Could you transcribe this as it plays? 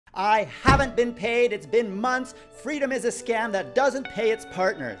I haven't been paid. It's been months. Freedom is a scam that doesn't pay its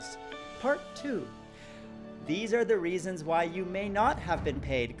partners. Part 2. These are the reasons why you may not have been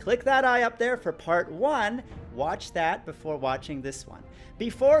paid. Click that eye up there for part 1. Watch that before watching this one.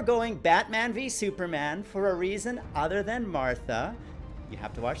 Before going Batman v Superman for a reason other than Martha, you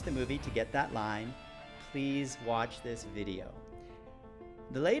have to watch the movie to get that line. Please watch this video.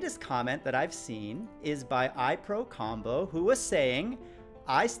 The latest comment that I've seen is by iProCombo, who was saying,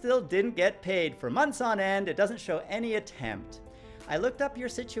 I still didn't get paid for months on end. It doesn't show any attempt. I looked up your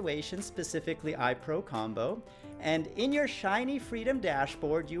situation, specifically iProCombo, and in your Shiny Freedom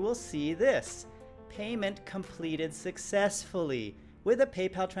dashboard, you will see this. Payment completed successfully with a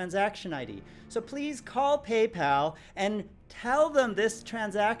PayPal transaction ID. So please call PayPal and tell them this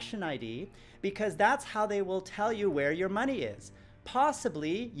transaction ID, because that's how they will tell you where your money is.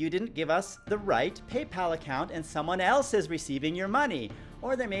 Possibly you didn't give us the right PayPal account and someone else is receiving your money,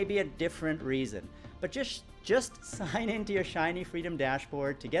 or there may be a different reason. But just sign into your Shiny Freedom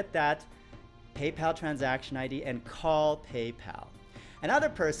dashboard to get that PayPal transaction ID and call PayPal. Another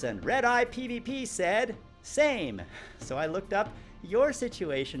person, Red Eye PvP, said, same. So I looked up your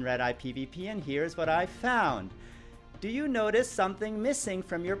situation, Red Eye PvP, and here's what I found. Do you notice something missing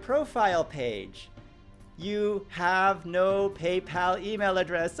from your profile page? You have no PayPal email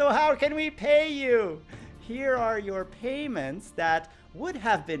address, so how can we pay you? Here are your payments that would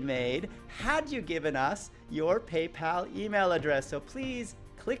have been made had you given us your PayPal email address. So please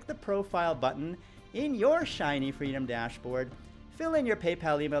click the profile button in your Shiny Freedom dashboard, fill in your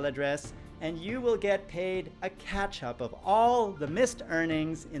PayPal email address, and you will get paid a catch-up of all the missed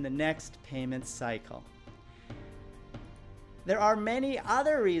earnings in the next payment cycle. There are many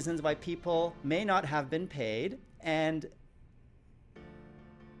other reasons why people may not have been paid, and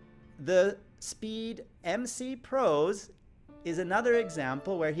the Speed MC Pros is another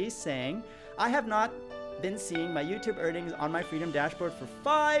example where he's saying, I have not been seeing my YouTube earnings on my Freedom dashboard for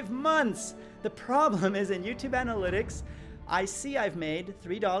 5 months. The problem is in YouTube Analytics, I see I've made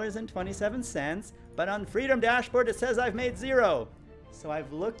 $3.27, but on Freedom dashboard it says I've made 0. So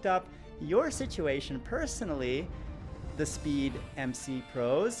I've looked up your situation personally, the Speed MC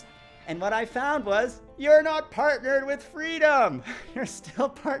Pros, and what I found was you're not partnered with Freedom. You're still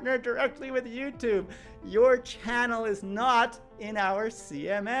partnered directly with YouTube. Your channel is not in our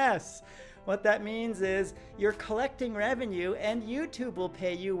CMS. What that means is you're collecting revenue and YouTube will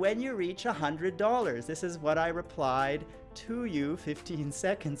pay you when you reach $100. This is what I replied to you 15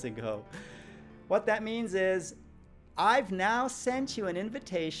 seconds ago. What that means is I've now sent you an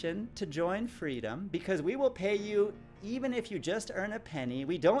invitation to join Freedom because we will pay you even if you just earn a penny.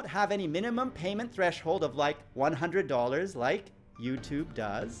 We don't have any minimum payment threshold of like $100 like YouTube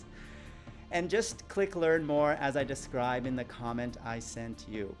does. And just click learn more as I describe in the comment I sent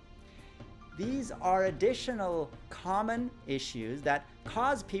you. These are additional common issues that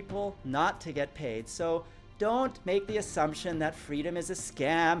cause people not to get paid. So don't make the assumption that Freedom is a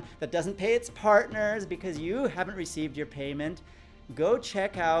scam that doesn't pay its partners because you haven't received your payment. Go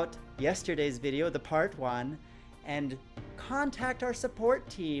check out yesterday's video, the part 1, and contact our support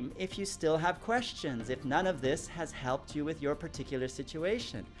team if you still have questions, if none of this has helped you with your particular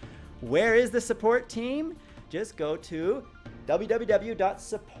situation. Where is the support team? Just go to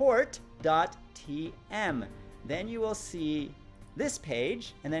www.support.tm. Then you will see this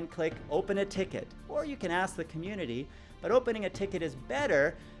page and then click open a ticket. Or you can ask the community, but opening a ticket is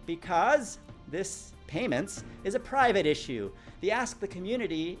better because this payments is a private issue. The Ask the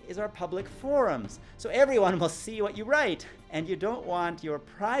Community is our public forums. So everyone will see what you write, and you don't want your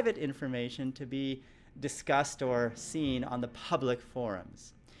private information to be discussed or seen on the public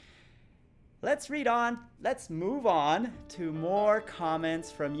forums. Let's read on. Let's move on to more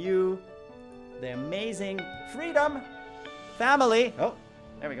comments from you, the amazing Freedom family. Oh,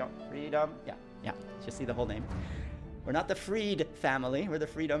 there we go. Freedom. Yeah. Just see the whole name. We're not the Freed family. We're the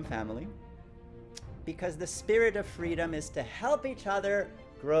Freedom family. Because the spirit of Freedom is to help each other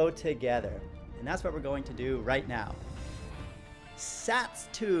grow together. And that's what we're going to do right now.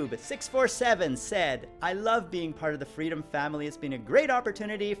 SatsTube647 said, I love being part of the Freedom family. It's been a great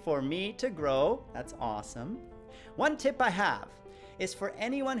opportunity for me to grow. That's awesome. One tip I have is for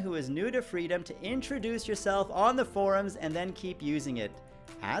anyone who is new to Freedom to introduce yourself on the forums and then keep using it.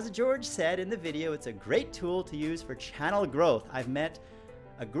 As George said in the video, it's a great tool to use for channel growth. I've met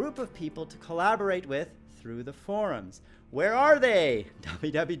a group of people to collaborate with through the forums. Where are they?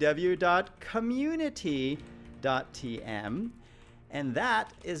 www.community.tm. And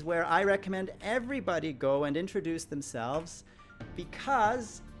that is where I recommend everybody go and introduce themselves,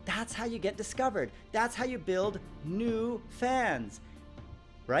 because that's how you get discovered. That's how you build new fans.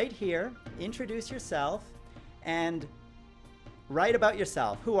 right here, introduce yourself, and write about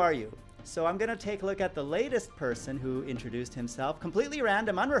yourself. Who are you? So I'm gonna take a look at the latest person who introduced himself, completely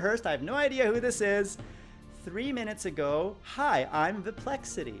random, unrehearsed, I have no idea who this is. 3 minutes ago, hi, I'm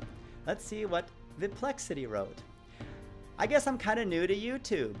Viplexity. Let's see what Viplexity wrote. I guess I'm kind of new to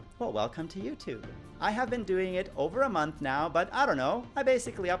YouTube. Well, welcome to YouTube. I have been doing it over a month now, but I don't know. I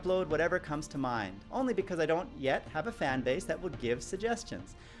basically upload whatever comes to mind, only because I don't yet have a fan base that would give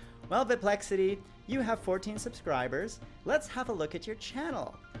suggestions. Well, Viplexity, you have 14 subscribers. Let's have a look at your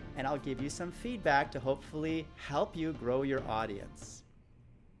channel, and I'll give you some feedback to hopefully help you grow your audience.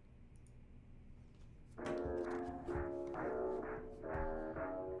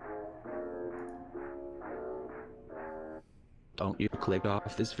 Don't you click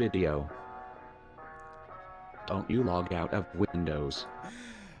off this video. Don't you log out of Windows.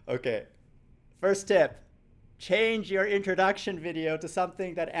 Okay, first tip, change your introduction video to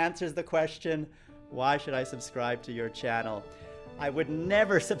something that answers the question, why should I subscribe to your channel? I would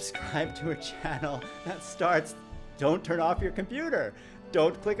never subscribe to a channel that starts, don't turn off your computer.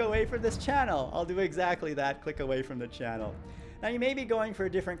 Don't click away from this channel. I'll do exactly that, click away from the channel. Now you may be going for a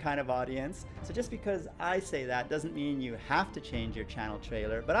different kind of audience, so just because I say that doesn't mean you have to change your channel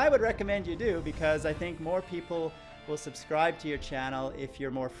trailer, but I would recommend you do because I think more people will subscribe to your channel if you're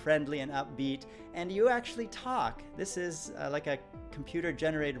more friendly and upbeat and you actually talk. This is like a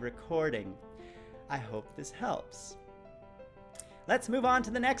computer-generated recording. I hope this helps. Let's move on to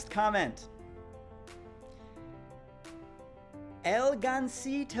the next comment. El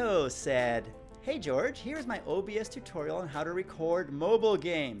Gancito said, hey George, here's my OBS tutorial on how to record mobile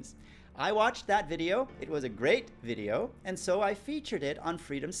games. I watched that video, it was a great video, and so I featured it on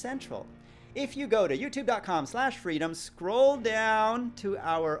Freedom Central. If you go to youtube.com/freedom, scroll down to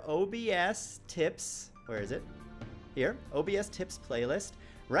our OBS tips, where is it? Here, OBS tips playlist.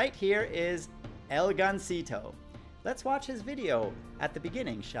 Right here is El Gancito. Let's watch his video at the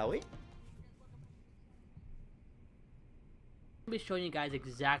beginning, shall we? Be showing you guys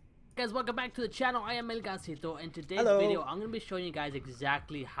Guys, welcome back to the channel. I am El Gancito, and today's Hello. video I'm going to be showing you guys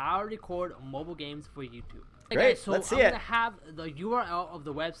exactly how to record mobile games for YouTube. Hey Great, guys, so let's see I'm it. going to have the URL of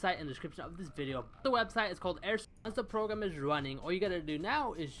the website in the description of this video. The website is called Airserver. Once the program is running, all you got to do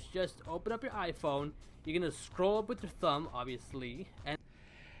now is just open up your iPhone. You're going to scroll up with your thumb, obviously, and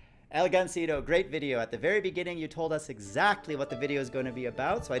El Gancito, great video. At the very beginning, you told us exactly what the video is going to be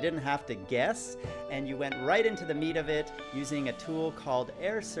about, so I didn't have to guess, and you went right into the meat of it using a tool called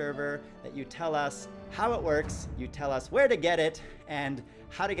Airserver that you tell us how it works, you tell us where to get it, and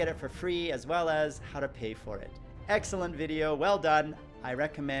how to get it for free, as well as how to pay for it. Excellent video, well done. I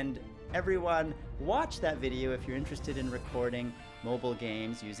recommend everyone watch that video if you're interested in recording mobile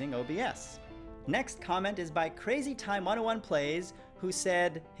games using OBS. Next comment is by Crazy Time 101 Plays, who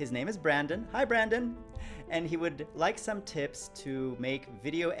said his name is Brandon. Hi Brandon. And he would like some tips to make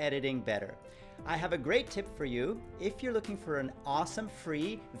video editing better. I have a great tip for you. If you're looking for an awesome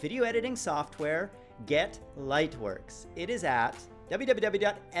free video editing software, get Lightworks. It is at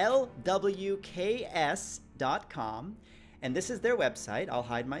www.lwks.com, and this is their website. I'll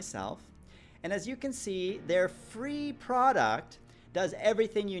hide myself. And as you can see, their free product does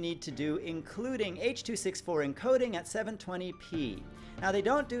everything you need to do, including H.264 encoding at 720p. Now they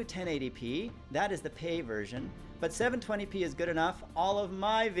don't do 1080p, that is the pay version, but 720p is good enough. All of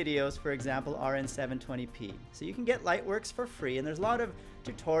my videos, for example, are in 720p. So you can get Lightworks for free, and there's a lot of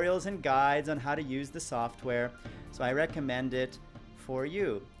tutorials and guides on how to use the software, so I recommend it for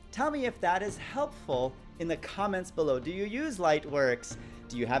you. Tell me if that is helpful in the comments below. Do you use Lightworks?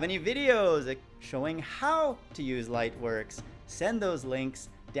 Do you have any videos showing how to use Lightworks? Send those links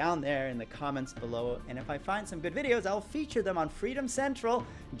down there in the comments below, and if I find some good videos, I'll feature them on Freedom Central,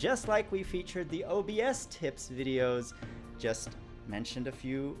 just like we featured the OBS tips videos just mentioned a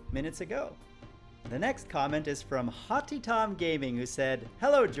few minutes ago. The next comment is from Hottie Tom Gaming, who said,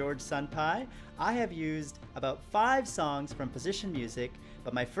 hello George Sunpie, I have used about 5 songs from Position Music,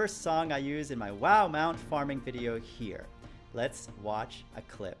 but my first song I use in my Wow Mount farming video here. Let's watch a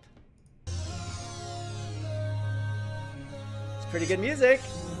clip. Pretty good music.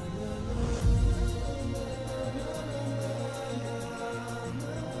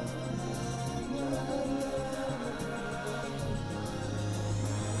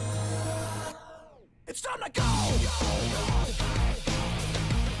 It's time to go.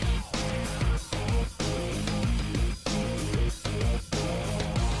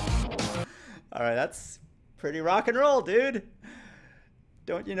 All right, that's pretty rock and roll, dude.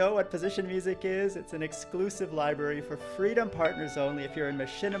 Don't you know what Position Music is? It's an exclusive library for Freedom partners only. If you're in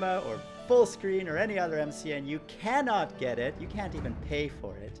Machinima or Fullscreen or any other MCN, you cannot get it. You can't even pay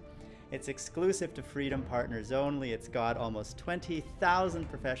for it. It's exclusive to Freedom partners only. It's got almost 20,000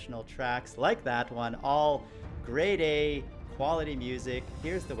 professional tracks like that one, all grade A quality music.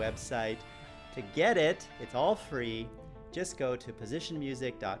 Here's the website. To get it, it's all free. Just go to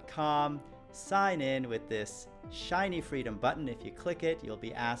positionmusic.com, sign in with this shiny Freedom button. If you click it, you'll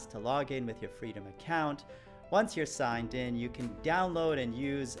be asked to log in with your Freedom account. Once you're signed in, you can download and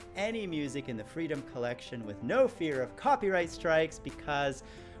use any music in the Freedom collection with no fear of copyright strikes, because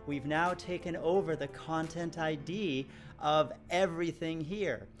we've now taken over the content ID of everything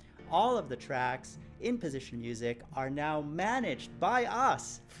here. All of the tracks in Position Music are now managed by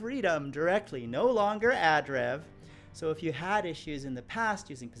us, Freedom, directly, no longer Adrev. So if you had issues in the past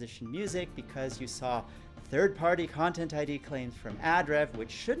using Position Music because you saw third-party content ID claims from Adrev,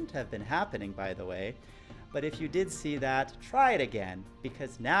 which shouldn't have been happening, by the way, but if you did see that, try it again,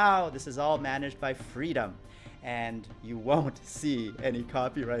 because now this is all managed by Freedom, and you won't see any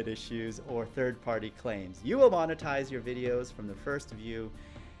copyright issues or third-party claims. You will monetize your videos from the first view,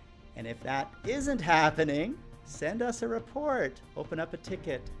 and if that isn't happening, send us a report. Open up a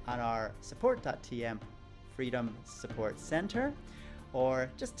ticket on our support.tm Freedom Support Center, or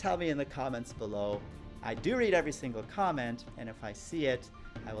just tell me in the comments below. I do read every single comment, and if I see it,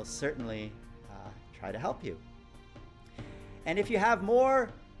 I will certainly try to help you. And if you have more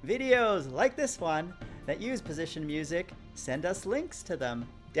videos like this one that use Position Music, send us links to them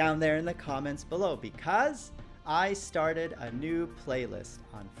down there in the comments below, because I started a new playlist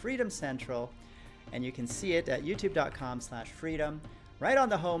on Freedom Central, and you can see it at youtube.com/freedom. Right on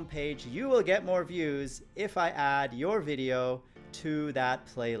the home page, you will get more views if I add your video to that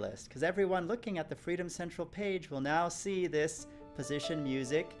playlist, because everyone looking at the Freedom Central page will now see this Position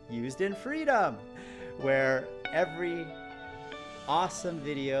Music used in Freedom, where every awesome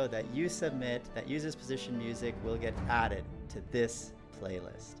video that you submit that uses Position Music will get added to this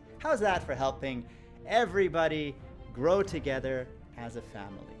playlist. How's that for helping everybody grow together as a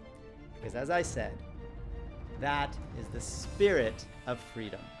family? Because as I said, that is the spirit of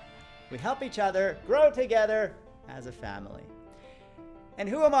Freedom. We help each other grow together as a family. And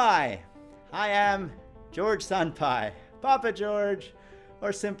who am I? I am George Sunpai, Papa George,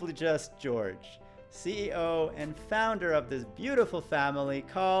 or simply just George, CEO and founder of this beautiful family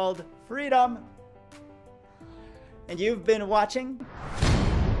called Freedom. And you've been watching.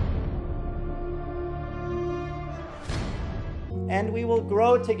 And we will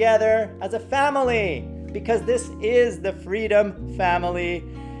grow together as a family, because this is the Freedom family.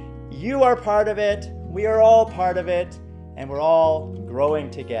 You are part of it, we are all part of it, and we're all growing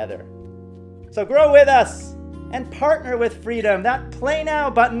together. So grow with us and partner with Freedom. That Play Now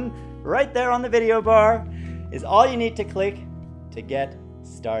button right there on the video bar is all you need to click to get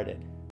started.